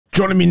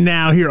Joining me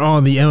now here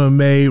on the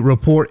MMA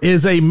Report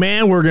is a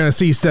man we're going to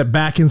see step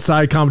back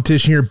inside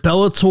competition here,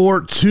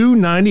 Bellator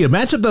 290, a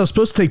matchup that was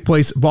supposed to take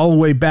place all the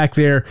way back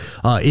there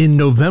in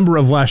November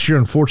of last year.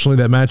 Unfortunately,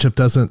 that matchup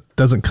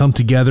doesn't come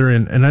together.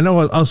 And I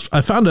know I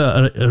found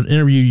an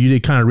interview you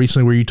did kind of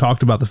recently where you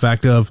talked about the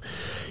fact of,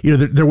 you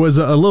know, there was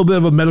a little bit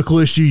of a medical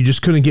issue. You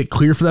just couldn't get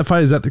clear for that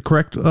fight. Is that the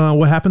correct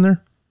what happened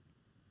there?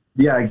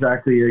 Yeah,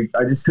 exactly.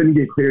 I just couldn't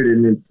get cleared,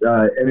 and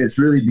it's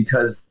really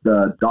because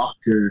the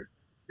doctor.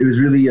 It was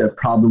really a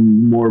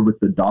problem more with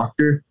the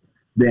doctor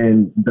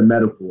than the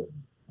medical,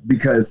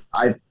 because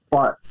I've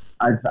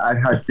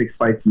had 6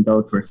 fights in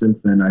Bellator since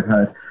then.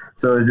 It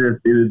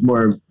was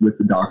more with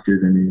the doctor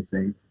than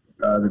anything.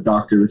 The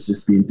doctor was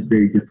just being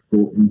very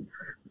difficult,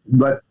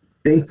 but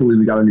thankfully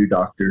we got a new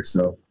doctor,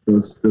 so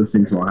those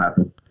things won't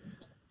happen.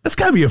 That's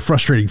got to be a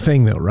frustrating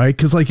thing, though, right?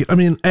 Because, like, I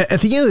mean,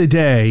 at the end of the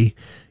day,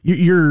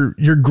 you're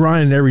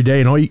grinding every day,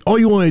 and all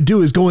you want to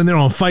do is go in there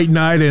on fight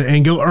night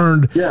and go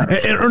earn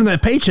that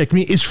paycheck. I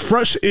mean,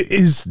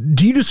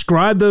 do you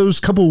describe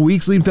those couple of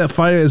weeks leading to that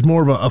fight as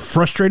more of a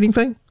frustrating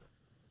thing?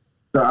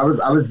 So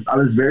I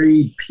was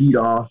very peed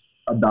off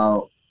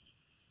about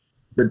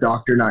the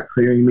doctor not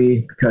clearing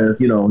me, because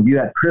you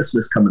had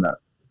Christmas coming up,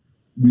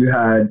 you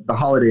had the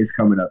holidays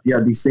coming up, you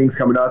had these things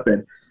coming up,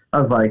 and I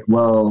was like,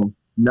 well,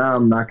 now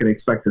I'm not going to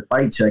expect a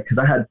fight check because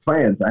I had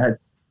plans.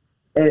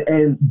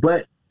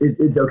 But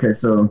it's okay.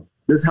 So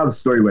this is how the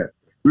story went.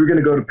 We were going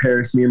to go to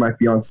Paris, me and my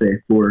fiance,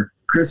 for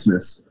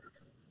Christmas,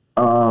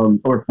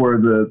 or for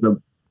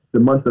the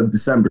month of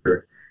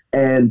December.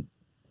 And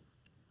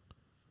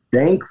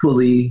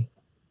thankfully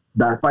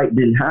that fight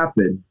didn't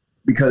happen,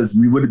 because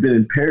we would have been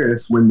in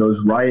Paris when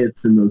those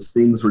riots and those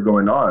things were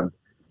going on.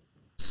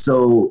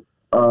 So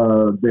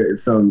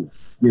there's some,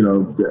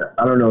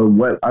 I don't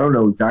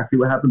know exactly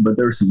what happened, but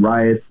there were some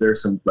riots,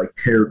 there's some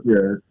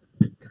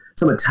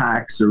some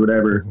attacks or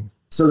whatever. Mm-hmm.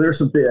 So there's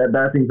some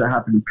bad things that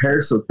happened in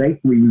Paris. So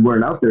thankfully we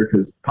weren't out there,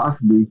 because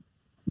possibly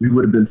we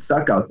would have been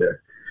stuck out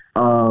there.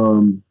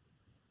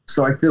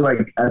 So I feel like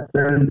at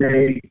the end of the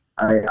day,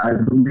 I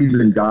believe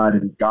in God,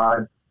 and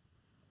God,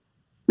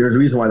 there's a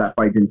reason why that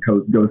fight didn't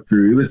go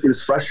through. It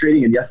was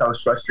frustrating, and yes, I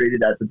was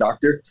frustrated at the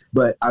doctor,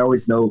 but I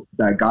always know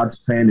that God's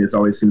plan is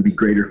always going to be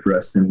greater for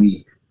us than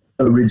we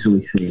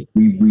originally think.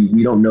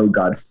 We don't know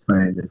God's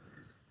plan, and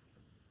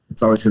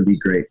it's always going to be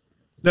great.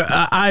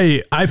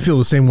 I feel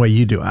the same way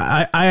you do.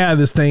 I have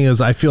this thing as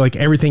I feel like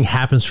everything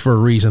happens for a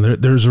reason.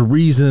 There's a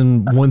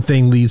reason one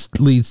thing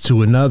leads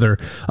to another.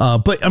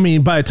 But I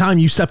mean, by the time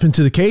you step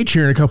into the cage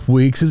here in a couple of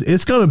weeks,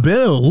 it's going to be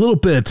a little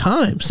bit of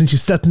time since you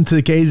stepped into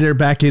the cage there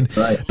back in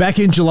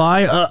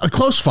July. A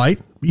close fight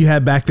you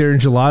had back there in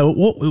July.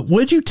 What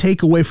did you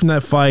take away from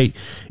that fight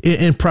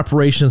in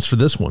preparations for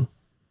this one?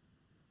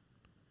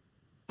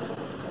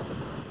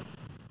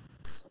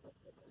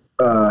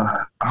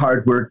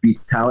 Hard work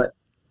beats talent.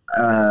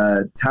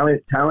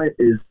 Talent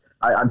is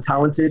I'm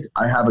talented.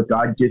 I have a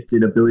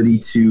God-gifted ability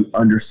to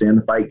understand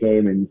the fight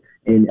game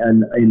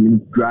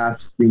and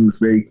grasp things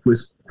very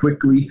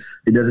quickly.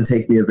 It doesn't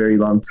take me a very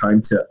long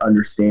time to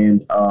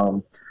understand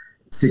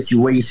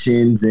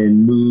situations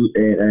and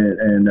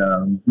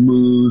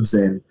moves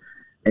and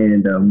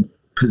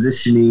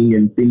positioning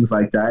and things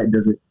like that. It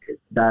doesn't.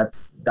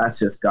 That's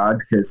just God,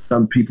 because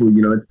some people,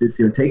 it's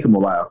going to take them a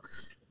while,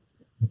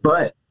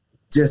 but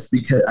just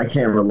because I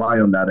can't rely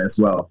on that as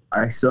well.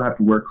 I still have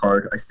to work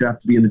hard. I still have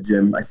to be in the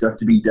gym. I still have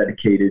to be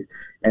dedicated.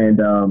 And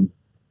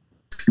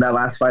that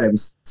last fight, I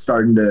was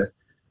starting to,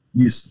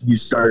 you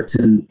start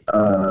to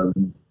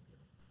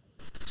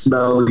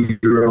smell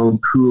your own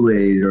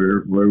Kool-Aid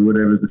or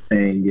whatever the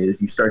saying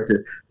is. You start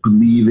to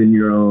believe in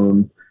your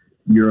own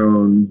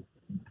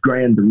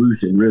grand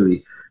delusion,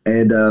 really.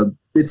 And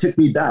it took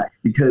me back,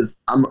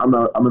 because I'm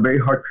a very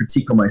hard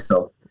critique on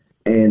myself.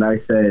 And I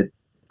said,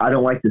 I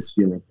don't like this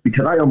feeling,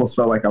 because I almost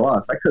felt like I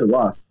lost. I could have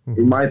lost.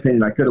 Mm-hmm. In my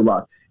opinion, I could have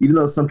lost. Even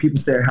though some people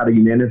say I had a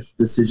unanimous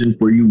decision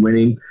for you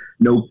winning,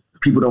 no,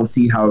 people don't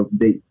see how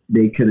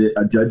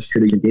a judge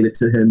could have gave it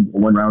to him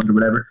 1 round or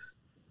whatever.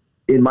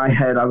 In my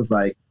head, I was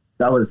like,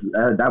 that was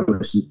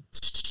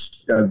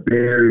a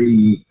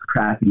very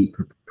crappy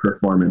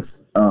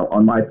performance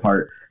on my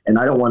part, and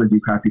I don't want to do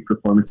crappy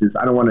performances.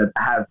 I don't want to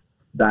have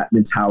that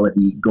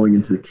mentality going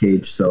into the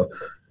cage. So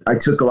I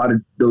took a lot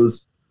of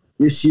those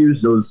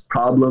issues, those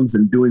problems,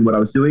 and doing what I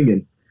was doing,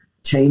 and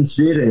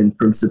changed it. And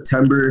from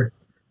September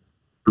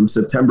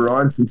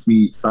on, since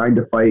we signed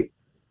to fight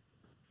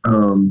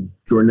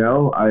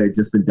Jornel, I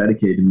just been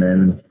dedicated,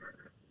 man.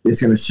 It's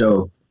going to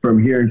show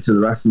from here into the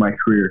rest of my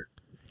career.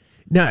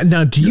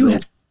 Now, do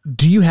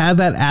you have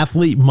that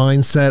athlete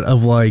mindset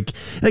of like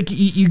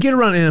you get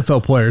around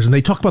NFL players and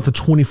they talk about the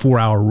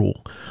 24-hour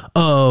rule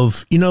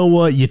of, you know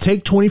what, you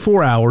take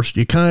 24 hours,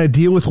 you kind of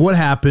deal with what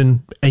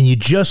happened, and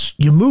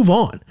you move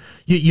on.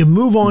 You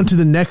move on to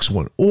the next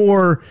one?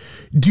 Or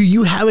do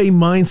you have a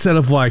mindset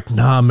of like,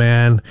 nah,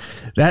 man,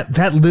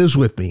 that lives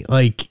with me?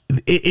 Like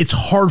it's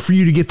hard for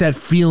you to get that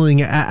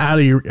feeling out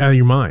of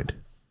your mind.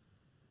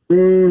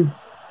 Maybe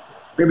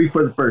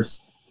for the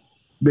first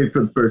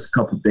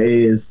couple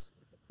days,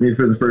 maybe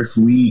for the first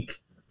week.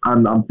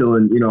 I'm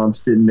feeling, I'm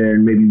sitting there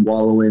and maybe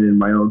wallowing in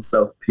my own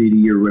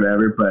self-pity or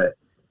whatever. But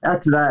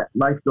after that,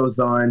 life goes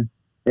on.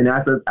 And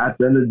at the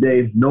end of the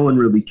day, no one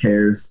really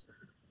cares.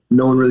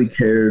 No one really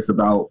cares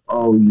about,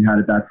 oh, you had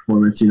a bad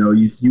performance.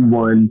 You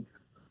won.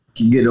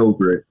 You get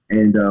over it.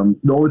 And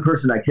the only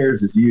person that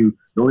cares is you.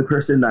 The only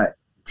person that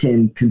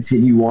can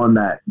continue on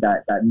that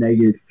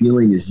negative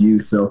feeling is you.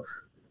 So,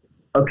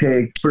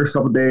 okay, first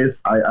couple of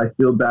days, I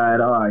feel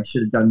bad. Oh, I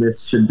should have done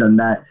this, should have done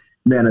that.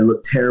 Man, I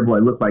look terrible. I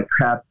look like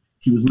crap.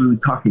 He was literally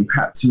talking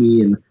crap to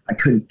me, and I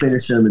couldn't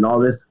finish him and all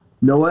this.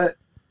 You know what?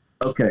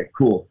 Okay,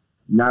 cool.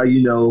 Now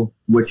you know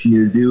what you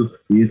need to do.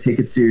 You need to take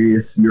it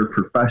serious. You're a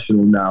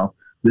professional now.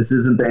 This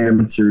isn't the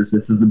amateurs.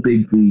 This is the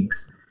big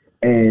leagues.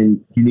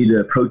 And you need to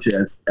approach it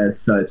as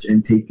such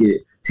and take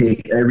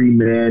every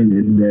man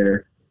in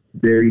there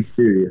very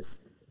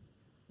serious.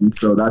 And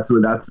so I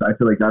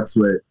feel like that's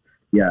what,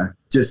 yeah,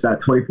 just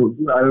that 24,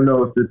 I don't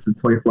know if it's a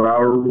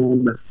 24-hour rule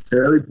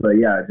necessarily, but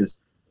yeah,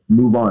 just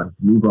move on.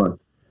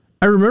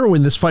 I remember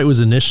when this fight was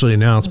initially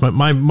announced,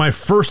 my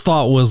first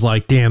thought was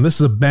like, damn,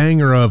 this is a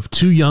banger of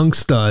two young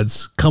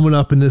studs coming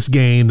up in this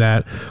game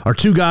that are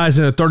two guys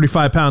in a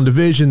 35-pound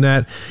division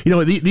that,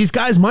 these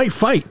guys might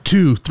fight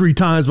 2-3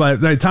 times by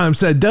the time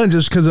said done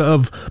just because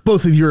of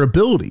both of your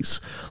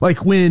abilities.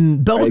 Like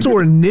when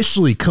Bellator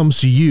initially comes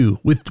to you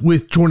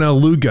with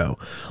Jornel Lugo,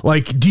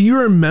 like, do you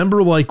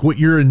remember like what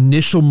your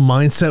initial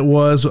mindset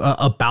was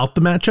about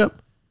the matchup?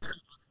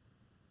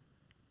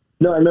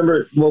 No, I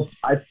remember. Well,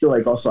 I feel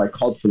like also I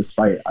called for this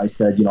fight. I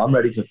said, I'm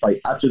ready to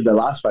fight. After the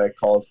last fight, I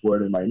called for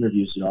it in my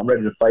interviews. I'm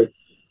ready to fight.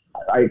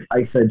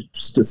 I said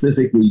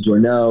specifically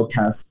Jornel,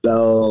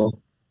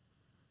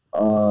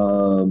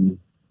 𝐃𝐨𝐼𝐧𝐥𝐿.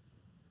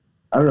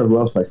 I don't know who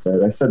else I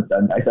said. I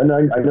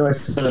know I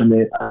said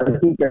it. I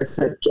think I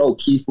said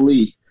Keith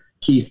Lee,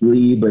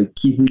 but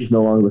Keith Lee's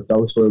no longer with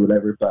Bellator or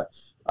whatever. But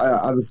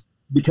I was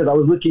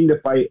looking to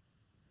fight.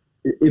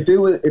 If it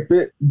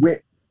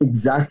went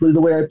exactly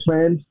the way I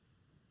planned,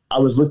 I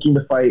was looking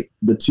to fight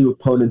the two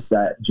opponents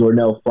that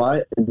Jornel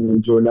fought, and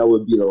then Jornel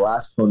would be the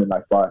last opponent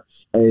I fought.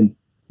 And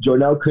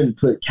Jornel couldn't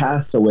put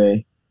𝐃𝐨𝐼𝐧𝐥𝐿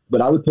away,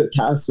 but I would put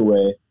𝐃𝐨𝐼𝐧𝐥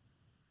away.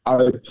 I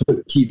would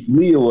put Keith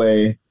Lee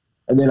away,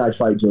 and then I'd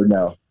fight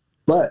Jornel.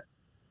 But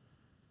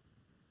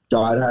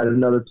God had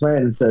another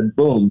plan and said,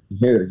 "Boom,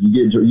 here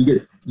you get the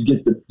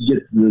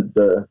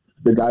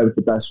guy with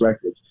the best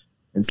record."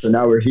 And so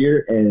now we're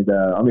here, and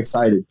I'm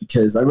excited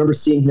because I remember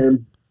seeing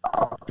him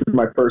after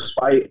my first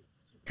fight,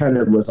 kind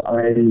of was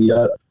eyeing me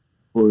up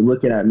or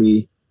looking at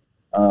me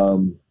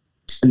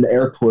in the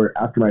airport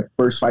after my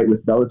first fight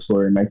with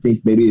Bellator, and I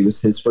think maybe it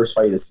was his first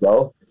fight as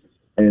well.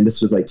 And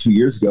this was like 2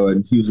 years ago,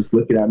 and he was just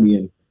looking at me,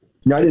 and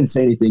I didn't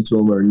say anything to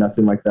him or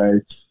nothing like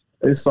that.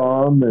 I just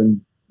saw him,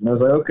 and I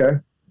was like, okay,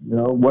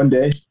 one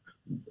day,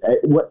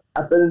 at the end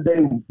of the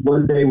day,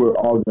 one day we're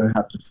all gonna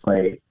have to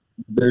fight.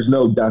 There's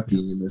no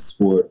ducking in this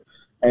sport,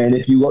 and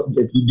if you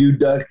do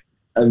duck,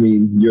 I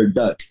mean, you're a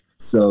duck.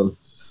 So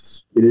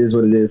it is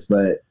what it is,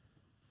 but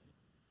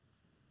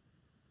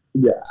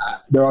yeah,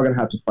 they're all gonna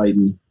have to fight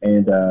me,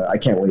 and I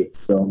can't wait.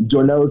 So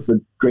Jornel is a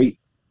great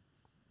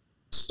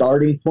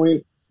starting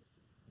point,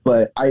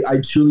 but I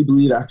truly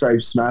believe after I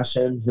smash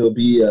him, he'll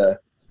be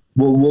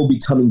we'll be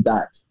coming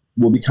back.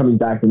 We'll be coming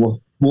back, and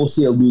we'll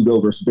see a Lugo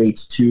versus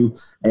Bates too,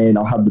 and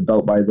I'll have the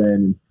belt by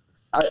then.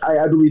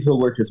 I believe he'll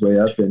work his way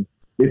up, and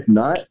if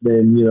not,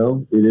 then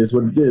it is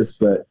what it is.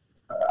 But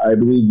I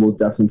believe we'll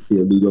definitely see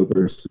a Lugo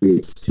versus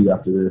Bates too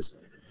after this.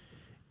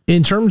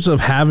 In terms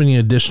of having an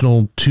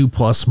additional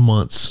 2+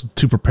 months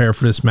to prepare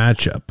for this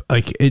matchup,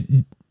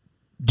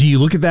 do you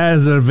look at that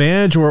as an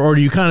advantage, or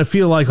do you kind of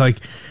feel like,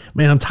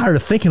 man, I'm tired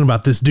of thinking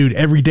about this dude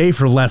every day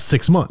for the last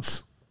 6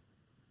 months?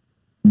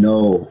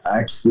 No,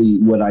 actually,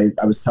 what I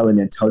was telling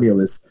Antonio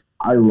is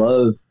I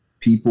love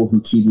people who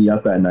keep me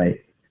up at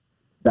night.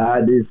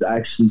 That is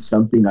actually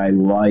something I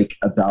like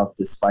about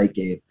this fight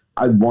game.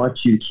 I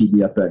want you to keep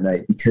me up at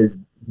night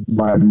because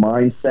my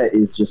mindset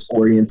is just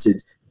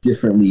oriented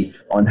differently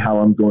on how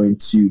I'm going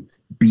to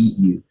beat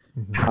you,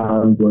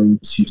 how I'm going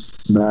to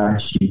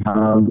smash you,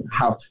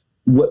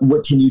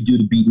 what can you do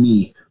to beat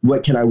me?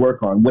 What can I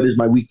work on? What is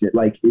my weakness?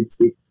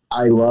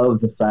 I love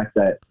the fact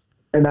that,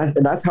 and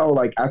that's how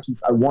actually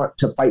I want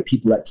to fight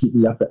people that keep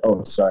me up I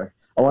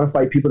want to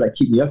fight people that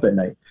keep me up at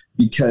night,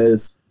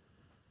 because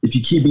if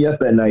you keep me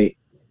up at night,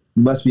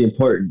 you must be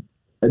important.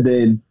 And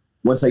then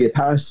once I get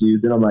past you,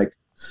 then I'm like,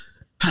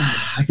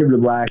 I can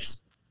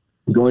relax,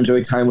 go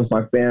enjoy time with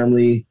my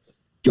family,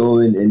 go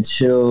and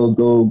chill,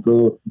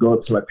 go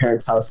up to my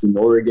parents' house in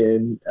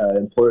Oregon,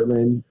 in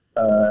Portland,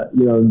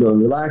 and go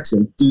and relax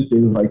and do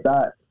things like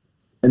that,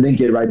 and then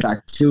get right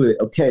back to it.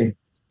 Okay,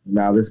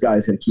 now this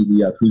guy's gonna keep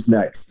me up. Who's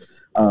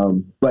next?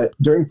 But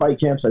during fight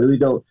camps, I really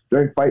don't.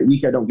 During fight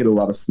week, I don't get a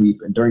lot of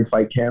sleep, and during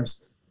fight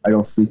camps, I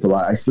don't sleep a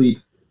lot. I sleep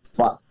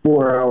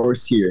 4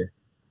 hours here,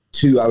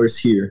 2 hours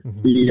here,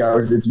 3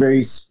 hours. It's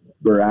very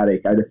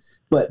sporadic.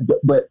 But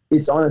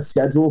it's on a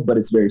schedule, but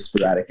it's very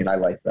sporadic, and I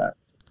like that.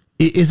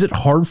 is it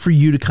hard for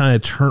you to kind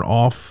of turn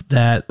off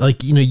that,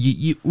 like, you know,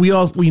 we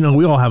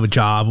all have a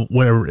job,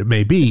 whatever it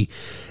may be,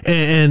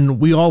 and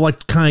we all like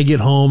to kind of get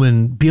home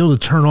and be able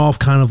to turn off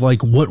kind of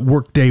like what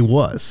work day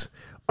was.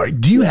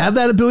 Do you have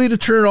that ability to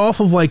turn it off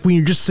of like when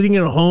you're just sitting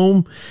at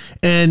home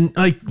and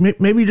like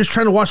maybe you're just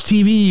trying to watch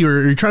TV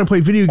or you're trying to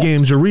play video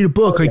games or read a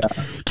book? Like,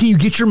 can you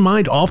get your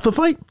mind off the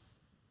fight?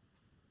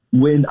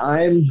 When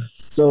I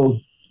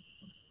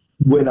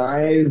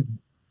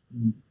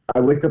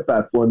wake up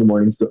at 4 in the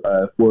morning,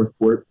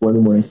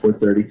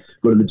 4:30,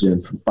 go to the gym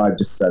from 5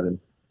 to 7,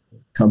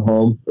 come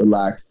home,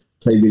 relax,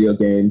 play video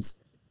games,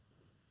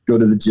 go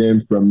to the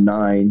gym from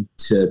 9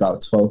 to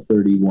about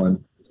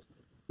 12:31.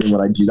 And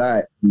when I do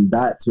that,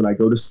 that's when I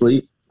go to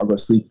sleep. I'll go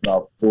to sleep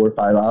about 4 or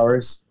 5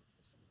 hours,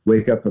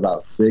 wake up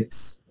about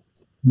 6,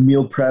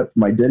 meal prep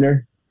my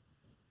dinner.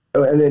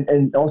 Oh,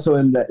 and also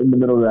in the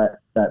middle of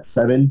that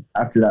 7,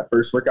 after that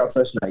first workout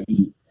session, I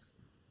eat.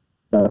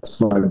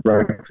 That's my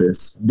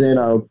breakfast. Then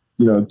I'll,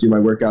 do my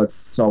workouts.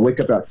 So I'll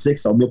wake up at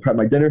 6, I'll meal prep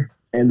my dinner.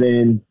 And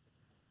then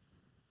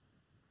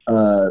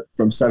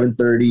from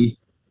 7:30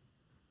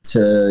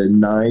 to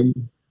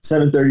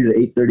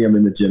 8:30, I'm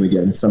in the gym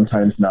again,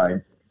 sometimes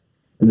 9.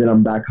 And then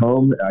I'm back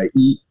home, I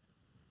eat,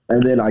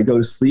 and then I go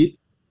to sleep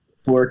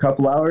for a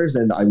couple hours,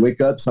 and I wake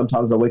up.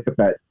 Sometimes I wake up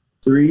at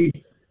 3,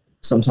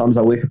 sometimes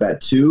I wake up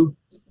at 2,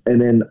 and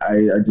then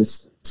I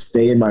just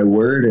stay in my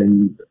word.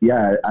 And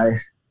I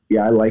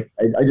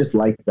just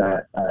like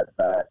that.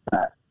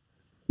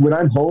 When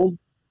I'm home,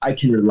 I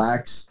can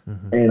relax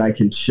and I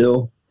can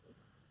chill,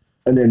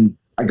 and then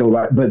I go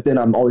back. But then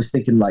I'm always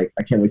thinking like,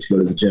 I can't wait to go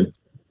to the gym.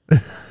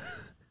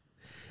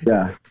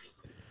 Yeah.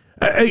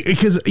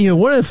 Because,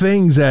 one of the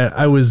things that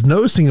I was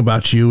noticing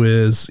about you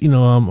is,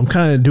 I'm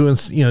kind of doing,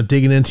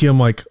 digging into you. I'm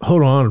like,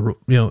 hold on,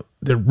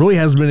 there really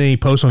hasn't been any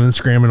posts on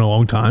Instagram in a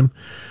long time.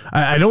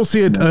 I don't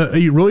see it.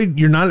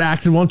 You're not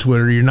active on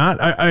Twitter. You're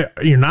not, I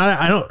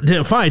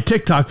didn't find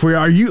TikTok for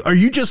you. Are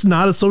you just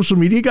not a social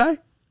media guy?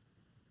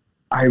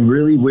 I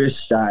really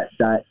wish that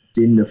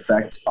didn't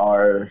affect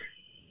our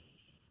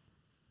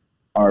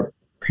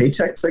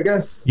paychecks, I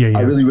guess. Yeah.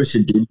 I really wish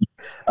it did.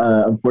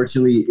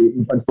 Unfortunately,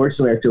 I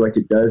feel like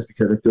it does,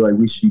 because I feel like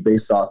we should be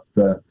based off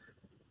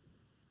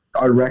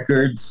our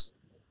records,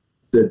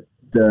 the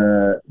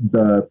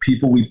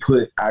people we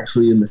put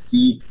actually in the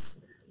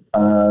seats,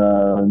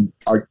 our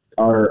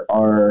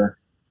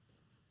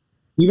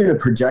even a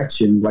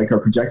projection, like our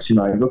projection,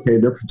 like, okay,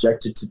 they're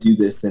projected to do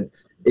this, and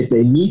if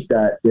they meet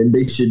that, then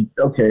they should,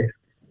 okay.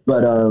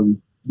 But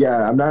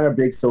yeah, I'm not a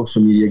big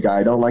social media guy.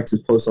 I don't like to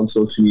post on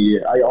social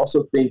media. I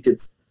also think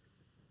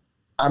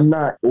I'm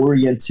not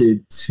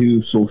oriented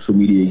to social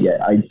media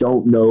yet. I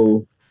don't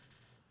know.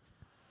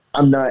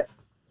 I'm not,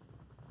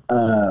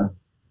 I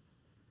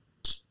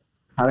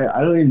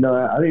don't even know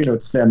what to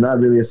say. I'm not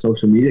really a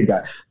social media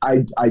guy.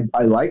 I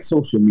like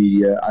social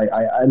media.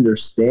 I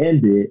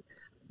understand it,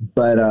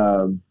 but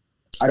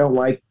I don't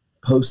like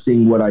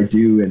posting what I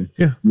do and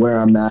where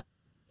I'm at.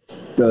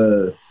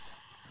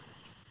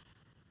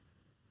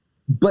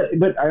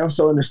 But I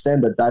also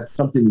understand that that's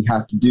something you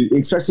have to do,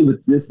 especially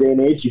with this day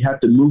and age. You have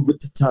to move with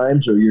the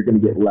times, or you're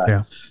going to get left.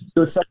 Yeah.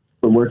 So it's something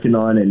we're working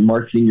on and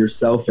marketing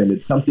yourself, and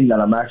it's something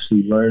that I'm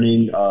actually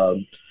learning,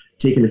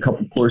 taking a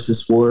couple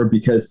courses for,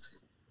 because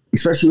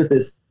especially with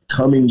this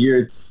coming year,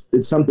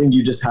 it's something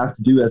you just have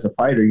to do as a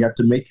fighter. You have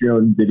to make your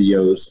own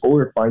videos,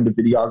 or find a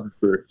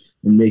videographer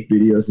and make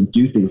videos and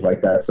do things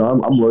like that. So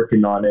I'm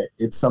working on it.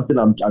 It's something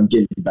I'm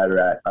getting better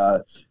at.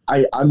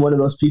 I'm one of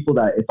those people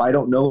that if I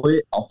don't know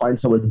it, I'll find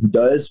someone who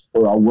does,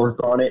 or I'll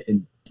work on it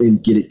and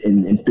get it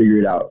and figure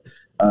it out.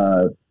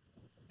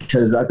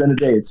 Because at the end of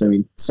the day,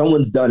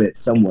 someone's done it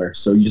somewhere.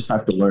 So you just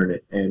have to learn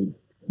it and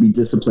be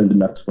disciplined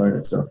enough to learn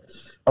it. So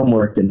I'm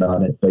working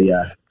on it. But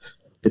yeah,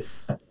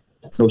 it's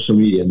social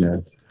media,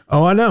 man.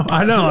 Oh, I know.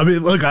 I mean,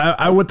 look,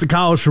 I went to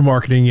college for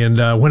marketing,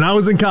 and when I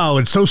was in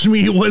college, social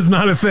media was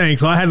not a thing,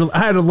 so I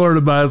had to learn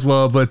about it as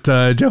well. But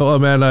Joe,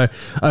 man, I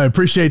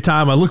appreciate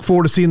time. I look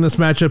forward to seeing this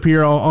matchup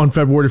here on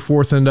February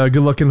 4th, and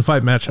good luck in the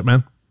fight matchup,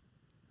 man.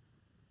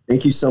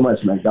 Thank you so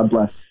much, man. God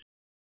bless.